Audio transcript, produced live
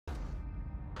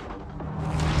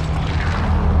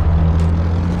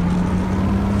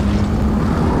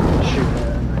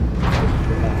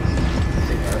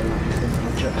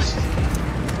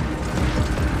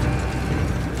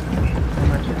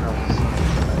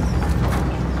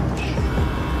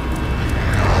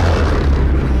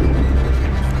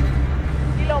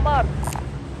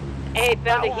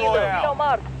Battle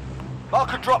Royale.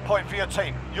 Mark a drop point for your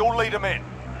team. You'll lead them in.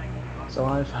 So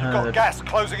I've heard... You've got gas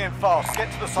closing in fast.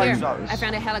 Get to the safe zone. I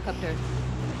found a helicopter.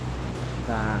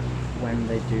 That when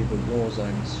they do the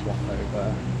Warzone swap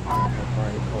over for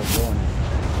Cold War,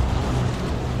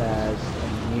 there's a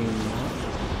new map.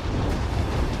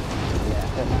 Yeah, I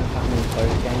don't know if that means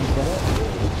both games get it.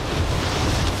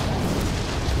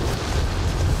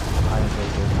 I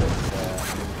envision that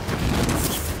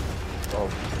of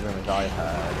rumours I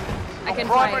heard. I can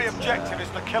primary objective is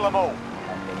to kill them all.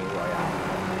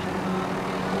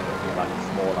 Like a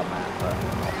smaller map, but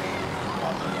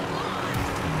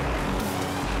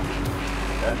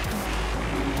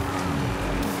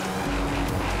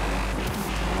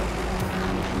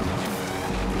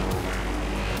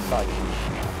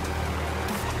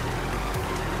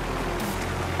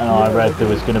and I read there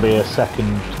was going to be a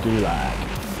second gulag.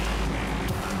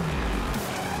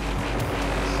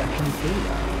 Second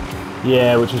gulag?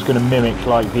 Yeah, which was going to mimic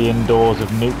like the indoors of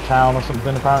Nuketown or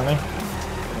something apparently.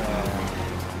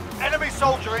 Enemy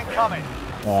soldier incoming.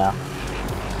 Yeah.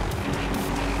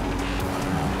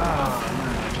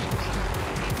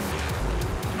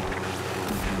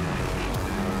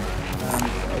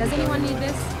 Does anyone need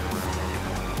this?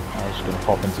 I was just going to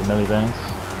pop into Millibanes.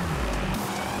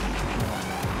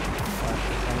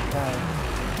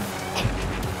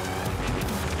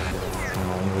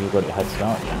 Oh, you've already got a head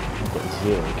start, yeah. I've got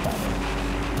 0 cannon.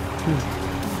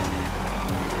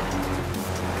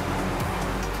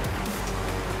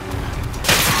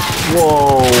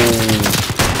 Whoa!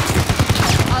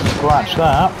 Scratch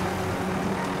that.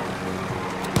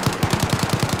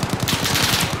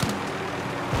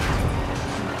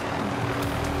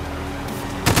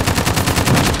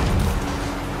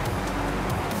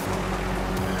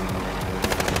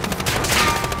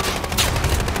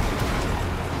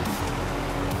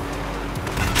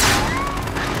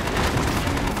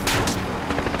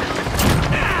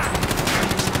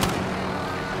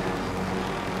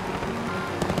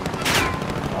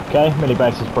 Okay, Millie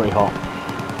base is pretty hot.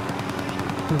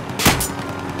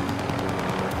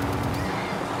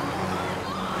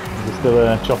 Is there still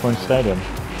a chopper in stadium?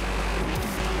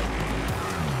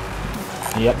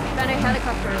 Yep. Found a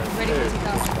helicopter ready to take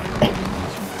off.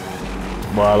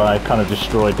 Well, I kind of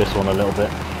destroyed this one a little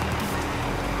bit.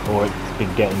 Or it's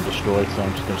been getting destroyed, so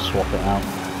I'm just going to swap it out.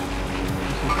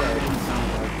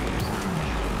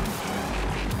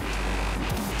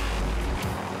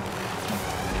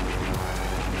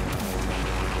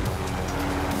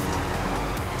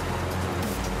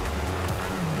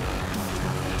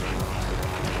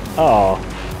 Oh,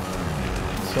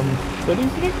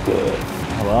 somebody's nicked it.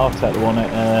 Oh well, I'll take the one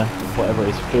at whatever it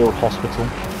is, Field Hospital.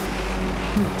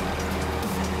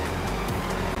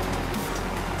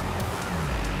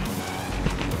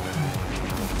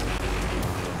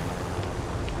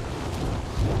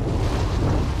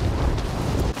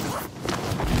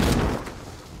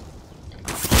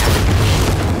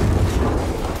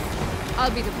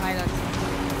 I'll be the pilot.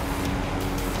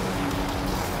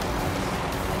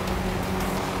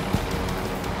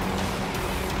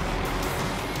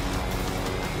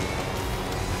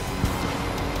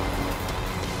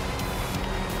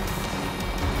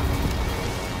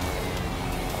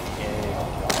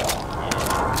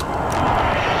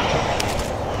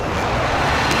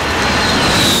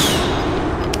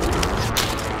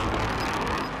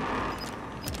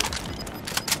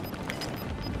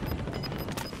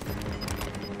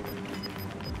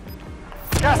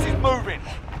 Gas is moving.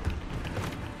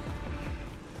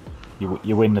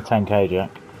 You win the 10k, Jack.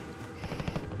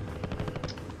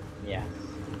 Yeah.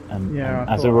 And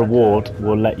as a reward,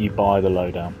 we'll let you buy the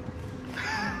loadout.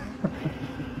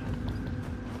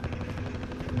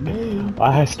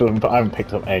 I haven't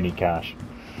picked up any cash.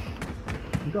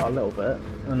 You got a little bit.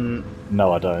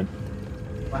 No, I don't.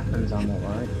 Weapons I'm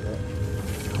alright, but...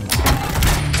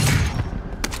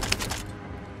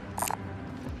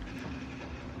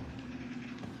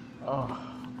 Oh,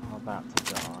 I'm about to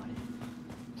die.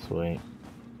 Sweet.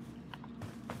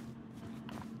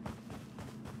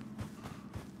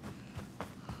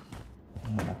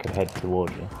 Yeah, I could head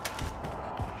towards you.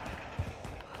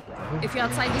 If you're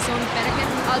outside the zone, better get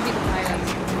me. I'll be the pilot.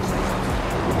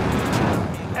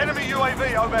 Enemy UAV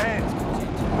overhead.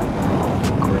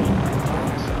 Green.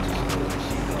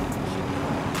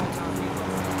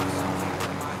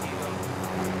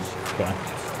 Okay.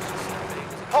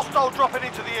 Hostile dropping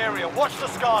into the area. Watch the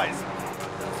skies.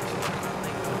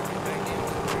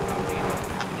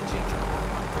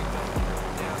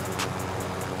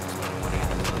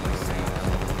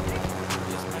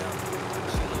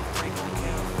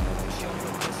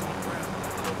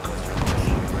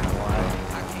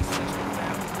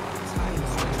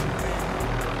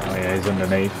 He's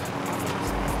underneath.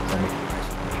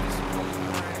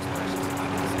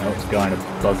 Oh, it's a guy in a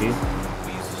buggy.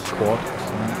 Quad.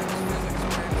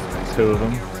 Two of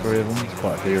them, three of them. There's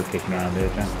quite a few are kicking around here,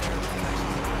 Jack.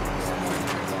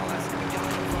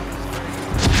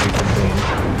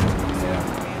 Yeah.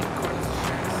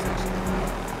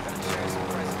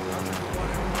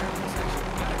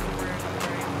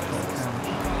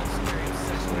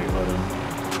 Sweet, well done.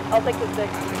 I'll take the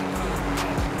 6.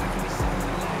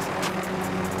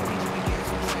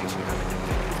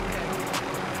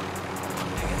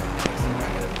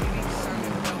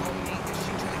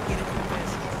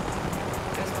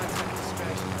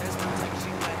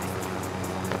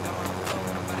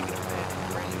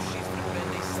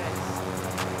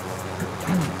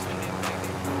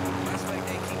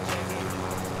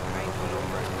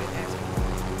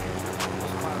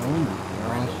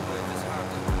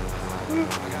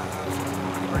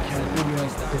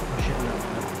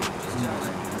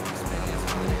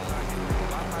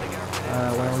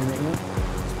 Where are we meeting up?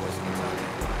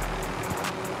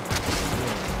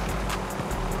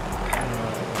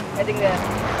 Heading there.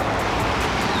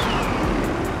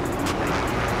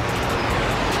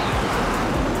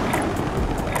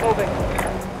 Moving.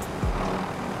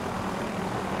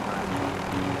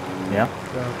 Yeah?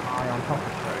 So, eye on top of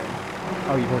the train.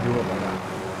 Oh, you've already looked like that?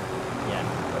 Yeah,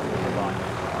 but we'll combine it.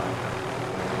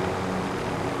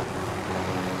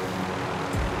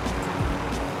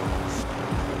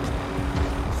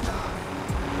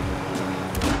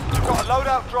 Got a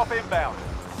loadout drop inbound.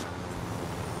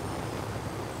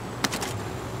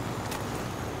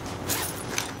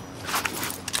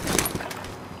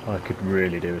 I could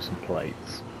really do with some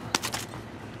plates.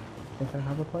 Think I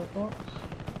have a plate box?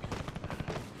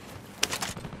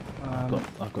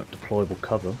 I've got deployable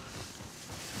cover.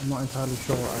 I'm not entirely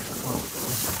sure. I can't.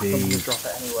 Probably drop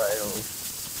it anyway. Or...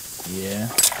 Yeah.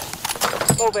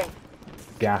 Moving.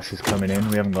 Gas is coming in,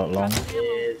 we haven't got long.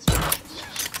 It's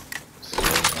Sweet,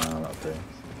 that'll do.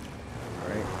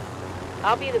 great.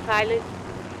 I'll be the pilot.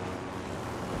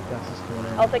 Gas is coming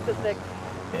in. I'll take the 6.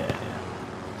 Yeah, yeah.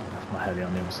 Left my heli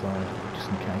on the other side, just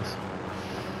in case.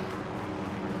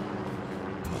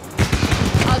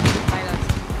 I'll be the pilot.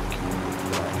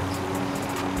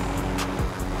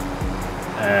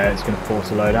 It's going to force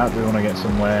a load out. Do we want to get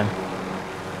somewhere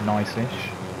nice-ish?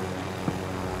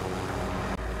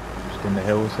 Just in the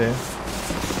hills here.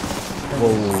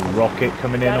 Whoa, rocket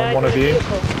coming in on one of you.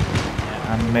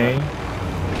 And me.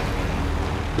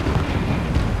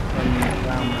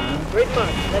 Great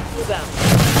mark. Let's move out.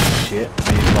 Shit,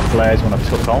 I used my flares when I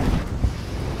took off.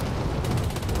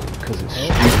 Because it's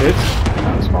stupid.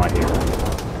 That was my hero.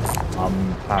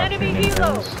 I'm parachuting in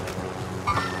hills.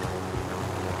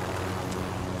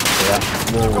 Yeah.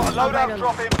 Whoa. Got a loadout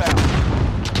drop inbound.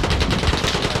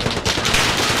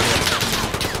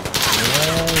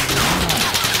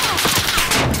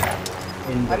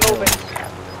 In the I'm moving.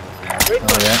 Great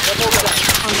mark. yeah. Let's move it out.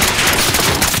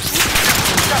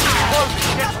 Gas is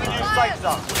closing. Get to the new safe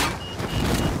zone.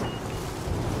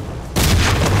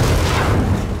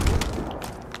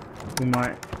 We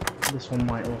might. This one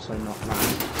might also not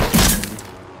land.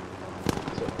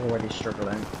 So already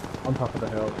struggling. On top of the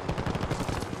hill.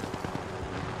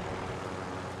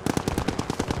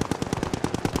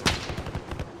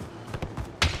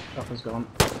 Chopper's gone.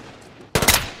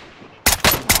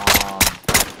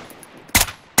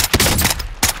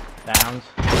 Downs.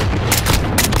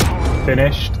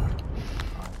 Finished.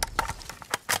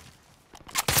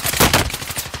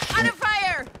 Under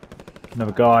fire!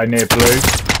 Another guy near blue.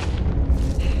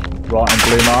 Right on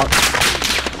blue mark.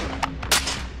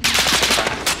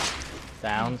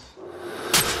 Downs.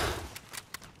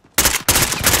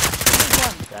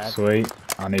 Dead. Sweet.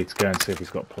 I need to go and see if he's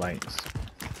got plates.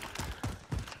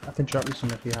 I can drop you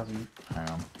some if he hasn't. Hang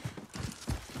on.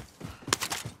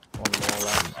 One more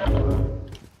left.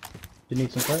 Do you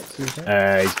need some plates? Do you think?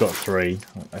 He's got 3.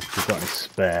 If he's got any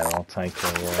spare, I'll take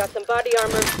a. Got some body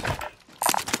armor.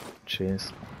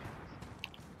 Cheers.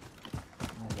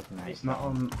 It's not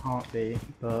on heartbeat,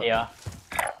 but Here,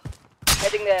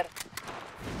 Heading there.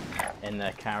 in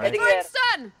the carriage. Heading Throwing there.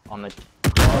 stun! On the.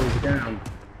 oh, he's down.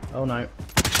 Oh no.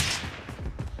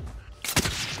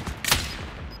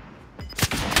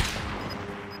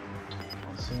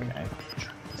 Okay.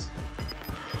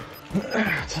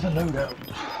 To the loadout.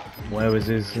 Where was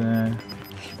his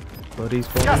buddy's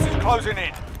body? Gas is closing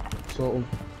in. Sort of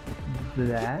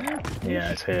there.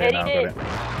 Yeah, it's here Heading now. in. Got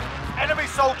it. Enemy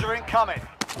soldier incoming.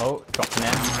 Oh, dropping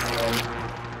in.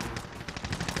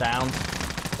 Down.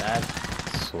 Dead.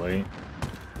 Sweet.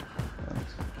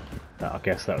 I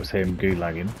guess that was him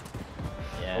gulagging.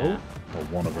 Yeah. Or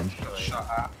one of them.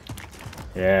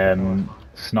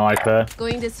 Sniper.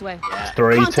 Going this way.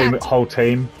 Three, Contact. whole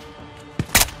team.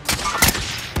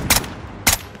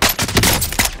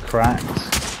 Cracked.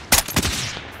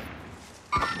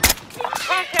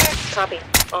 Contact. Copy.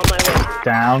 On my way.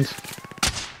 Downed.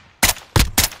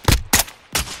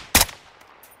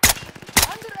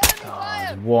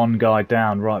 There's one guy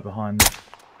down right behind them.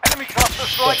 Enemy cluster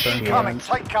strike incoming.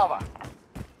 Take cover.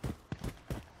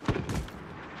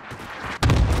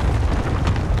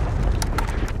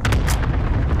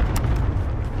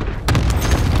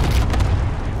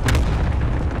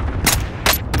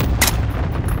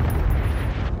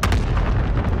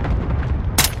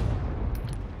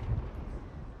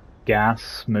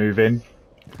 Gas moving.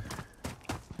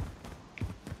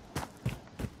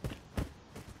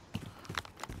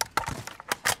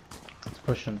 It's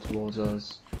pushing towards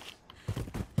us.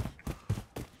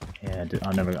 Yeah,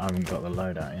 I haven't got the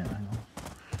loadout yet. Hang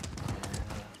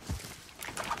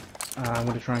on. I'm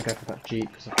going to try and go for that Jeep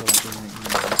because I feel like we might need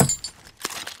it.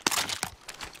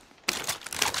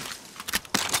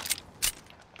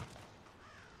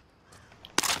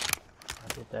 Where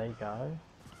did they go?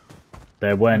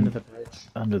 They went Under the bridge.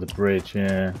 under the bridge,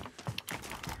 yeah.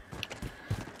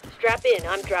 Strap in.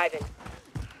 I'm driving.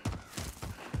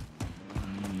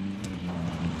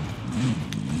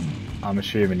 I'm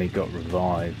assuming he got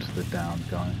revived, the downed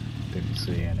guy. Didn't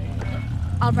see any.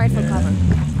 I'll ride for cover.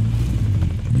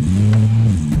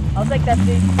 I'll take that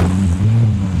seat.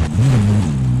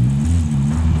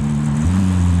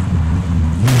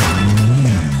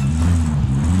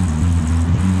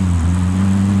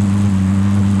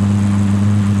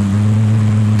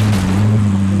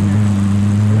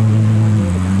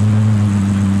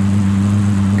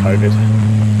 COVID.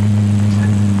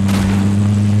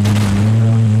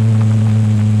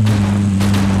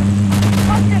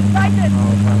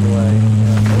 Oh, by the way.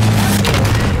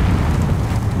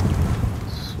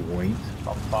 Sweet.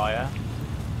 Got fire.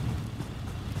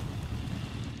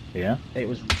 Yeah. It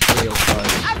was real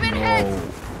close. I've been hit.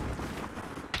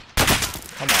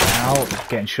 Come on. Out.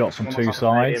 Getting shot from two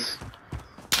sides.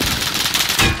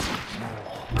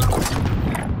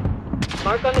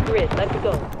 Mark on the grid. Let's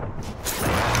go.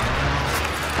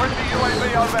 Friendly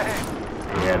UAV overhead.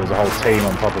 Yeah, there's a whole team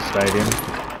on top of stadium.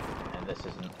 And this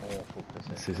is an awful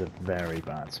position. This is a very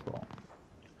bad spot.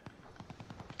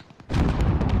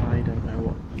 I don't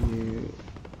know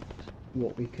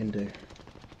what we can do.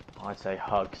 I'd say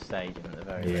hug stadium at the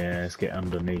very least. Yeah, let's get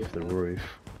underneath the roof.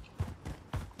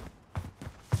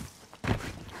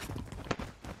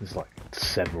 There's like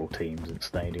several teams at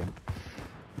stadium.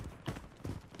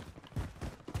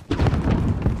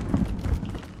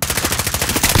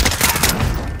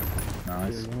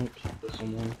 Nice.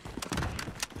 Someone.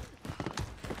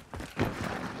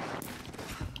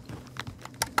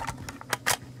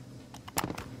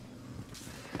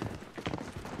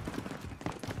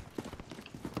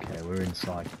 Okay, we're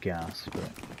inside gas, but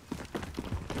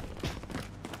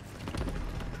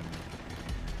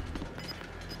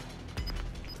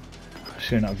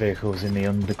shooting at vehicles in the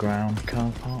underground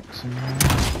car parks and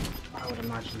I would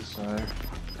imagine so.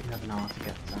 You never know how to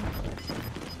get down there.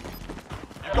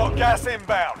 You've got gas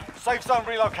inbound. Safe zone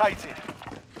relocated.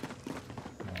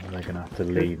 they're gonna have to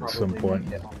leave at some point.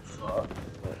 Get on foot,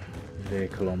 but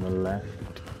Vehicle on the left.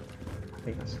 I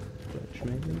think that's a glitch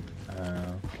maybe.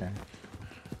 Okay.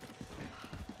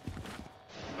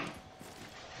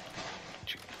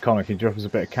 Connor, can you drop us a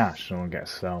bit of cash so I can get a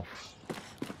self?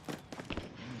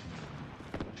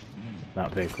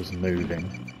 That vehicle's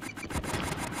moving.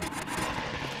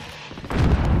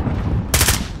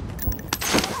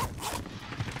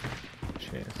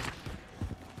 Cheers.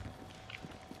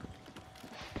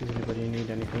 Does anybody need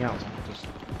anything else? I could just...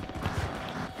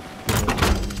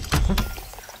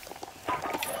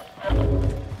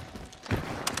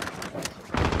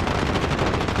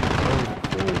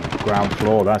 Ooh, ground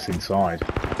floor, that's inside.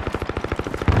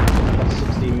 That's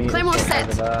 60 meters Claymore over set.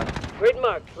 there. Grid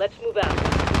marked. Let's move out.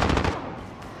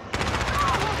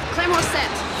 Claymore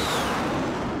set.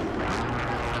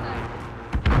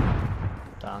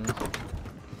 Done.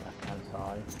 Left hand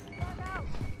side.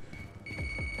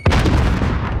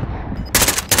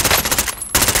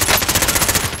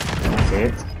 That's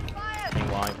it.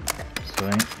 White.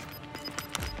 Sweet.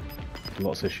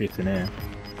 Lots of shit in here.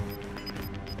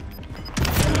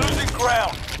 Losing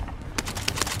ground.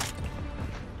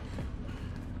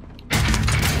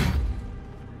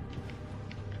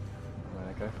 I'm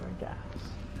gonna go for a gas.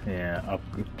 Yeah, I've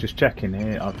just checking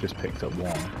here. I've just picked up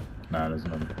one. No, there's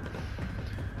none.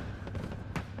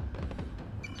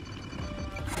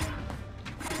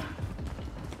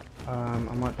 I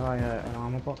might buy an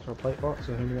armor box or a plate box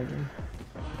or anything like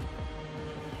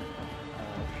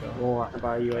Or I can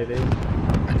buy a UAV.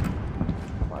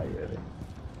 Buy a UAV.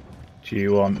 Do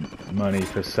you want money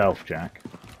for self, Jack?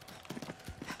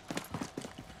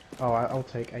 Oh, I'll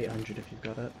take 800 if you've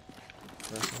got it.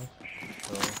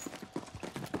 Sure.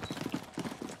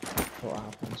 What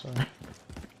happened, sorry.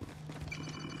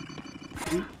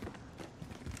 Do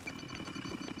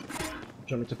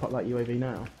you want me to pop that UAV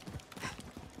now?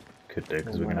 Could do,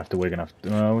 because we're gonna have to.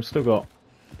 We've still got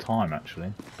time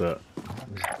actually, but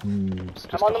it's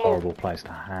just a horrible place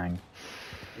to hang.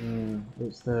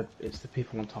 It's the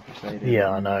people on top of stadium. Yeah,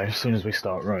 I know. As soon as we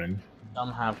start running.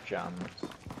 Some have jumps.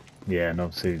 Yeah, and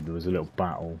obviously there was a little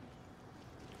battle.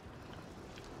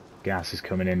 Gas is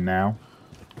coming in now.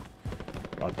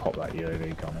 I'd pop that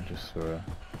UAV, Connor, just for a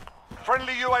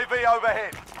Friendly UAV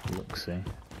overhead. look-see.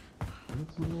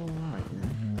 It's alright,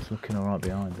 yeah. It's looking alright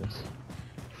behind us.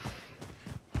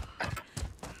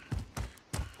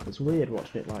 It's weird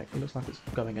watching it, like, it looks like it's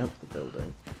going up the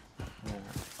building. Yeah.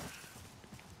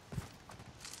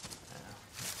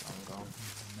 I'm gone.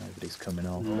 Nobody's coming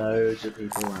off. Loads of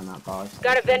people around that bar.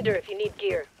 Got a vendor if you need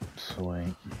gear. Sweet.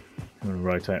 I'm gonna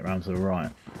rotate around to the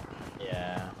right.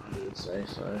 Yeah. I would say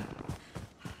so.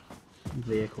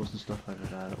 Vehicles and stuff over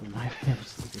there that we might be able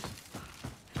to just...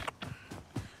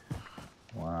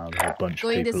 Wow, there's a bunch of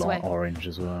Going people this on way. orange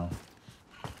as well.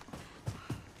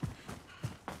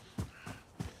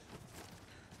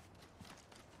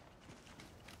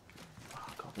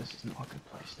 Oh god, this is not a good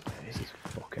place to be. This is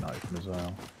fucking open as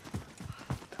well.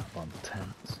 Down by the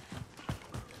tents.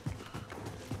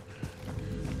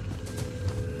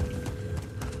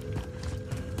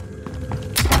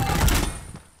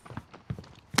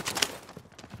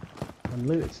 I'm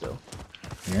looted still.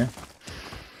 Yeah.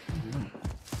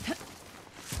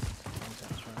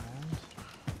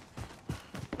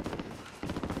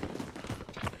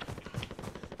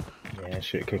 Yeah,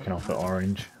 shit kicking off at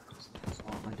orange. That's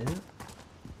what I do.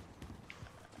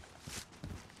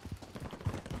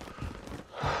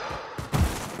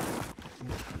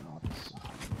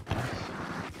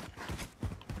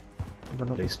 Run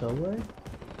up the stowaway?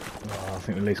 Oh, I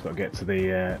think we at least got to get to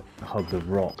the hub of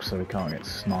rock so we can't get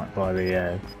sniped by the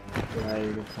Yeah,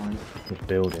 you're good point.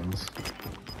 buildings.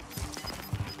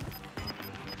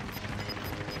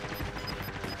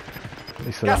 At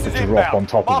least they'll Gas have is to drop on inbound.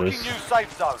 top of Marking us. new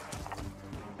safe zone.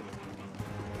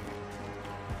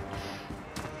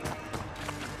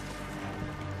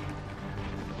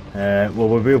 Well,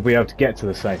 we will be able to get to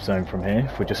the safe zone from here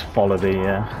if we just follow the.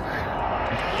 Yeah.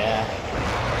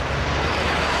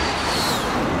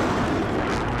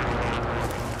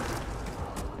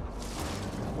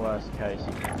 Worst case,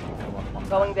 you can actually come up on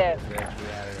Going there. the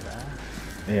area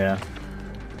there. Yeah.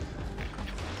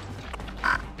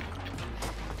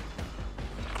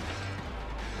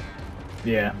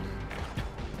 Yeah.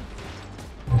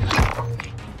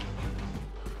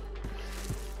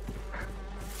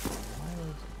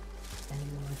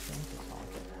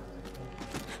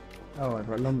 Oh,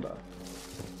 over at Lumber.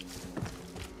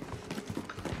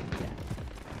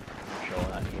 I'm sure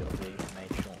that he'll be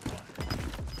made shorter.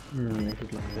 They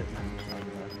could look a bit mental over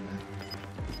there, didn't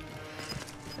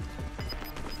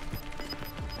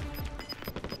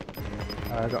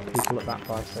they? I got people at that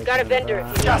fire station. Got a over vendor there.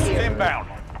 if you Gas need is gear. inbound.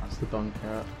 That's the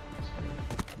bunker.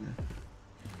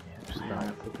 Just Climb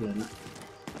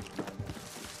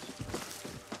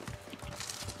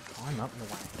up the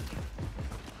way.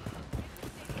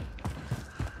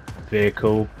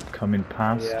 Vehicle coming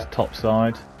past, Yeah. top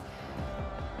side.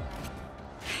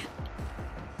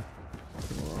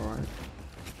 Alright.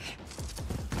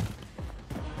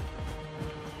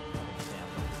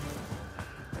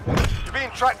 You're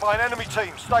being tracked by an enemy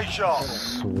team. Stay sharp.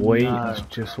 Sweet, No. that's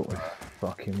just what we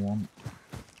fucking want.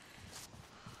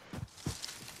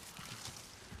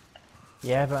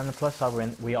 Yeah, but on the plus side,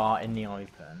 we are in the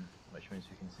open, which means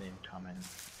we can see him coming.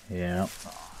 Yeah,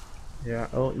 Yeah,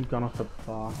 oh, you've gone off the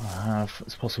bar. I have.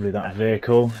 It's possibly that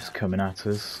vehicle. It's coming at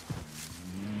us.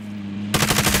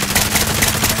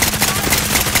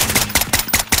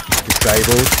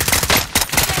 Disabled.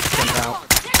 Jump out.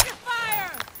 Take your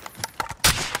fire!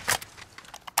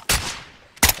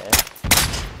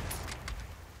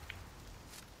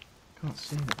 Can't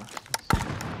see the bastards.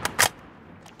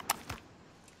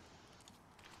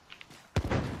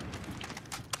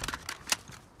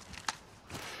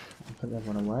 I'll put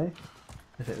everyone away.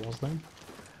 If it was them.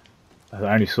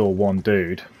 I only saw one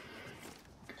dude.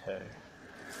 2.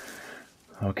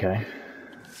 Okay.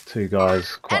 Two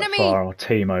guys quite Enemy! far. Our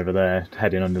team over there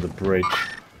heading under the bridge.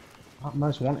 That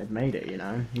most wanted made it, you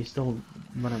know. He's still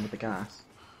running with the gas.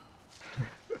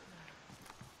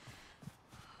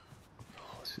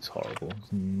 Oh, this is horrible.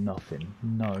 There's nothing.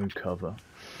 No cover.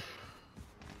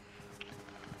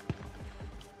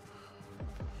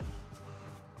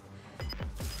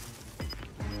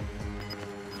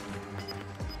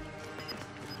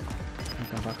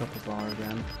 back up the bar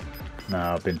again. No,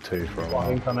 I've been 2 for a Got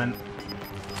while. incoming.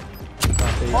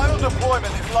 Final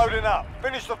deployment is loading up.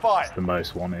 Finish the fight. It's the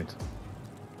most wanted.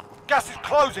 Gas is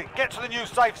closing. Get to the new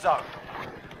safe zone.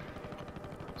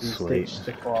 Sweet. Stitch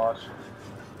the quad.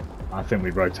 I think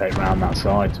we rotate round that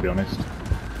side, to be honest.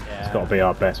 Yeah. It's got to be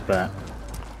our best bet.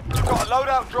 You've got a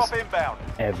loadout drop inbound.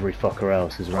 Every fucker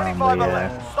else is around 25 the...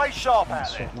 left. Stay sharp out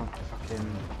there. Swap my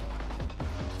fucking...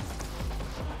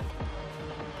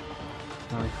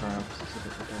 No crab,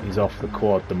 specifically. He's off the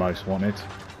quad, the most wanted.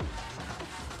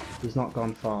 He's not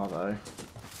gone far though.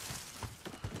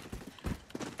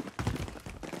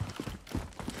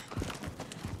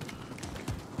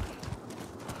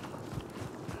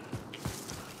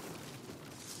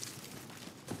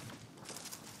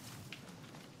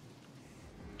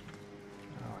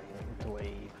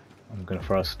 I'm gonna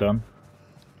throw a stun.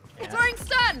 Throwing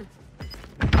stun!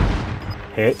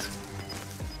 Hit.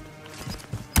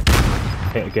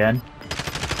 Hit again.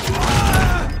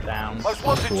 Down. Most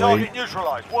wanted Sweet. target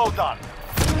neutralised. Well done.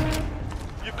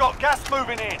 You've got gas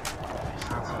moving in.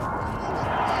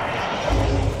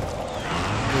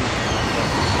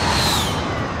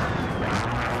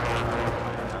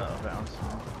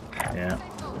 Yeah.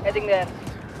 Heading there.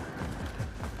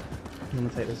 You wanna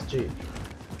take this jeep?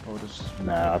 Or just...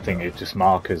 No, I think it'd just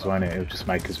mark us, won't it? It'll just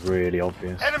make us really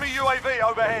obvious. Enemy UAV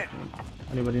overhead.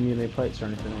 Anybody need any plates or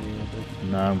anything on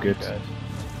you? No, I'm good.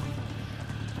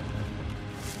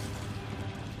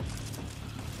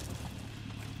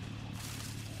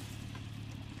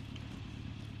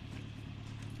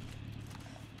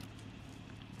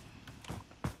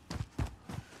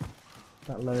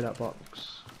 That loadout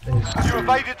box. You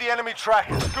evaded the enemy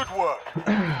trackers. Good work.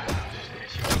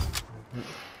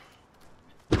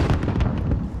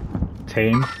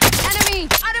 Team. Enemy!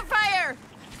 Under fire!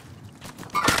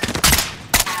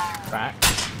 Crack.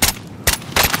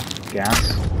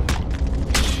 Gas.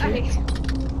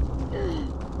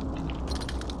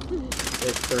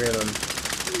 There's 3 of them.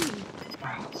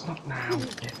 Oh, it's not now.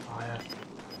 Get fire.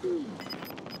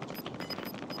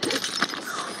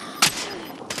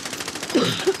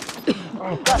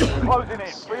 Gas is closing in.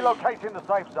 Relocating the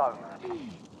safe zone.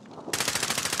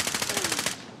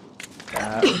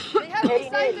 They have me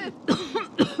sighted!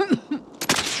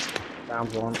 Down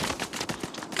one.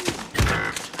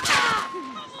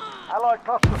 Allied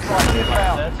cluster strike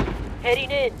inbound.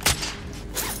 Heading in.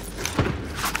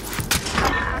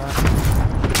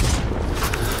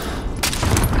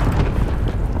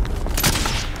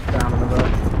 Down another.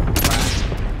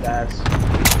 Dead.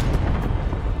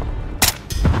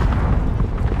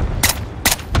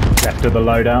 Left of the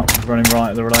loadout. Running right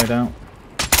at the loadout.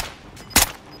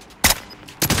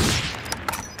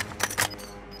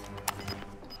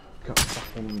 Got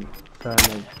fucking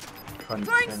thermal crunch.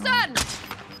 Throwing stun!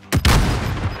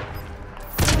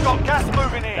 You've got gas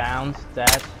moving in. Downs.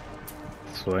 Dead.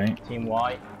 Sweet. Team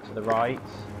white to the right.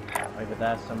 Over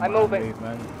there somewhere. I'm moving.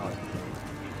 Movement. Oh, it's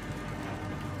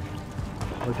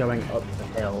We're going up the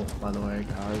hill, by the way,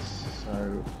 guys,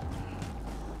 so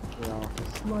we are at a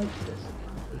slight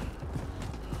disadvantage.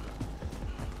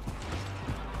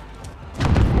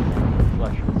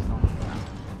 flush with something.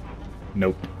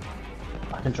 Nope.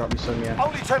 I can drop you some, yeah.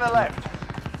 Only 10 are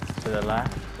left. To the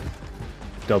left.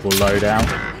 Double loadout.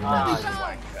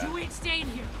 You ain't staying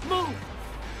here. Move!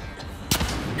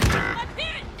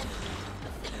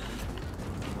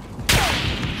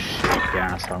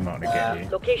 Gas, I'm not gonna get you.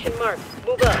 Location marked.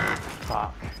 Move up.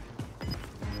 Fuck.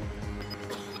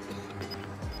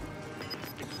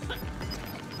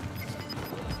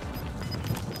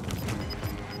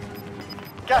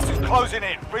 Gas is closing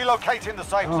in. Relocating the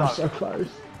safe Oh, zone. so close.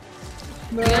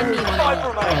 We only need 5 one.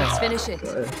 remain. Let's finish it.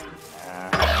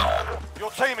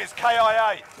 Your team is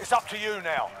KIA. It's up to you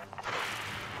now.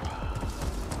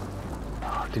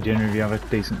 Did any of you have a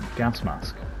decent gas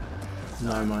mask?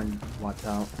 No, mine wiped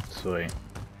out. Sweet.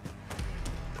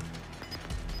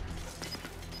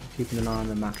 Keeping an eye on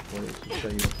the map for you to show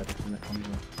you everything that comes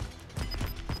up.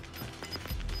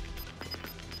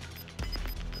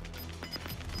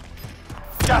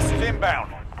 Gas is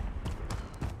inbound.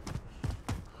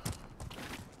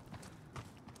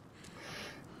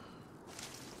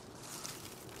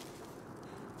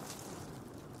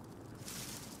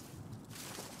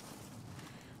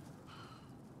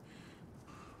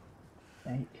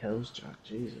 Eight kills, Jack.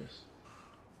 Jesus.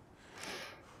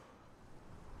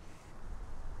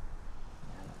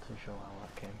 Yeah, not too sure where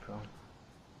that came from.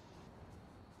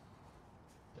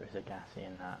 There is a gassy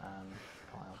in that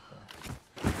file. So.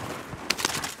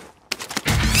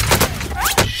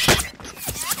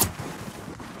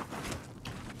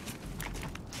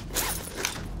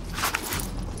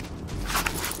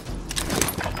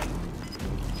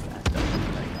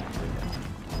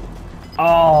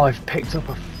 Oh, I've picked up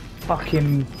a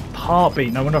fucking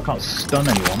heartbeat. No wonder I can't stun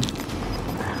anyone.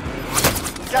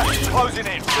 Gas is closing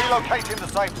in. Relocating the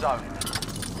safe zone.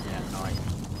 Yeah, nice.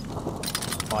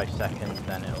 5 seconds,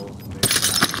 then it'll move.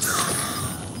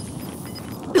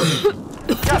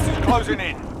 Gas is closing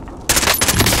in.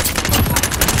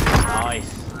 Nice,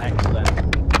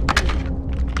 excellent.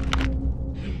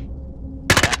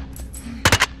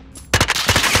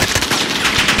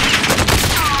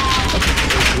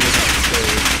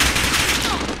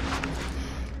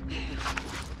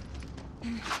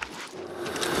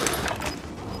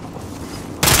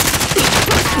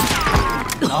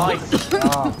 Nice!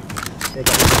 Ah.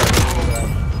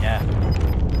 Yeah,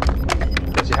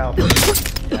 What's your health?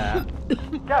 yeah.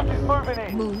 Gas is moving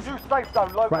in. New safe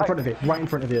zone located. Right in front of you. Right in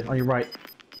front of you. On your right.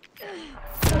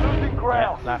 Losing Yeah,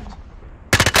 ground. left.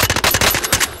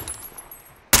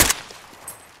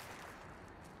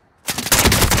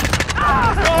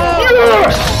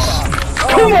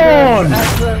 Come on!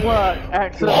 Excellent work,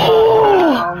 excellent work.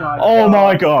 Oh my Oh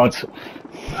my god.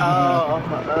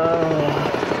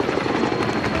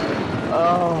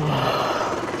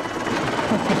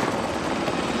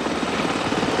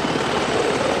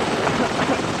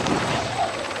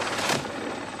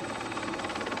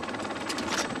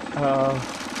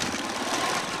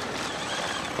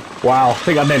 Wow, I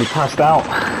think I nearly passed out.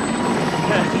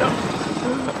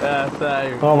 Yeah,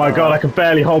 same. Oh my god, I can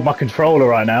barely hold my controller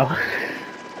right now.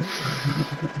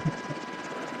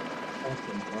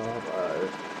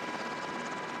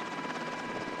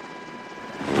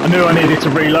 I knew I needed to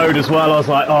reload as well. I was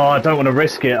like, oh, I don't want to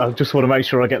risk it. I just want to make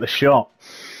sure I get the shot.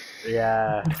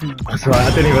 Yeah. That's right,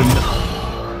 I didn't even...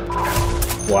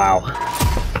 Wow.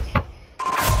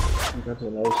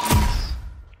 Congratulations.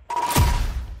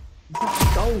 Is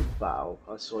that gold Val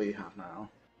I saw you have now?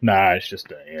 Nah, it's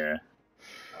just, yeah.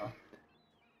 Oh.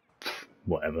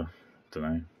 Whatever. Don't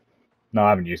know. No, I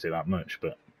haven't used it that much,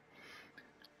 but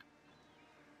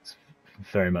it's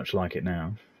very much like it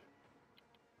now.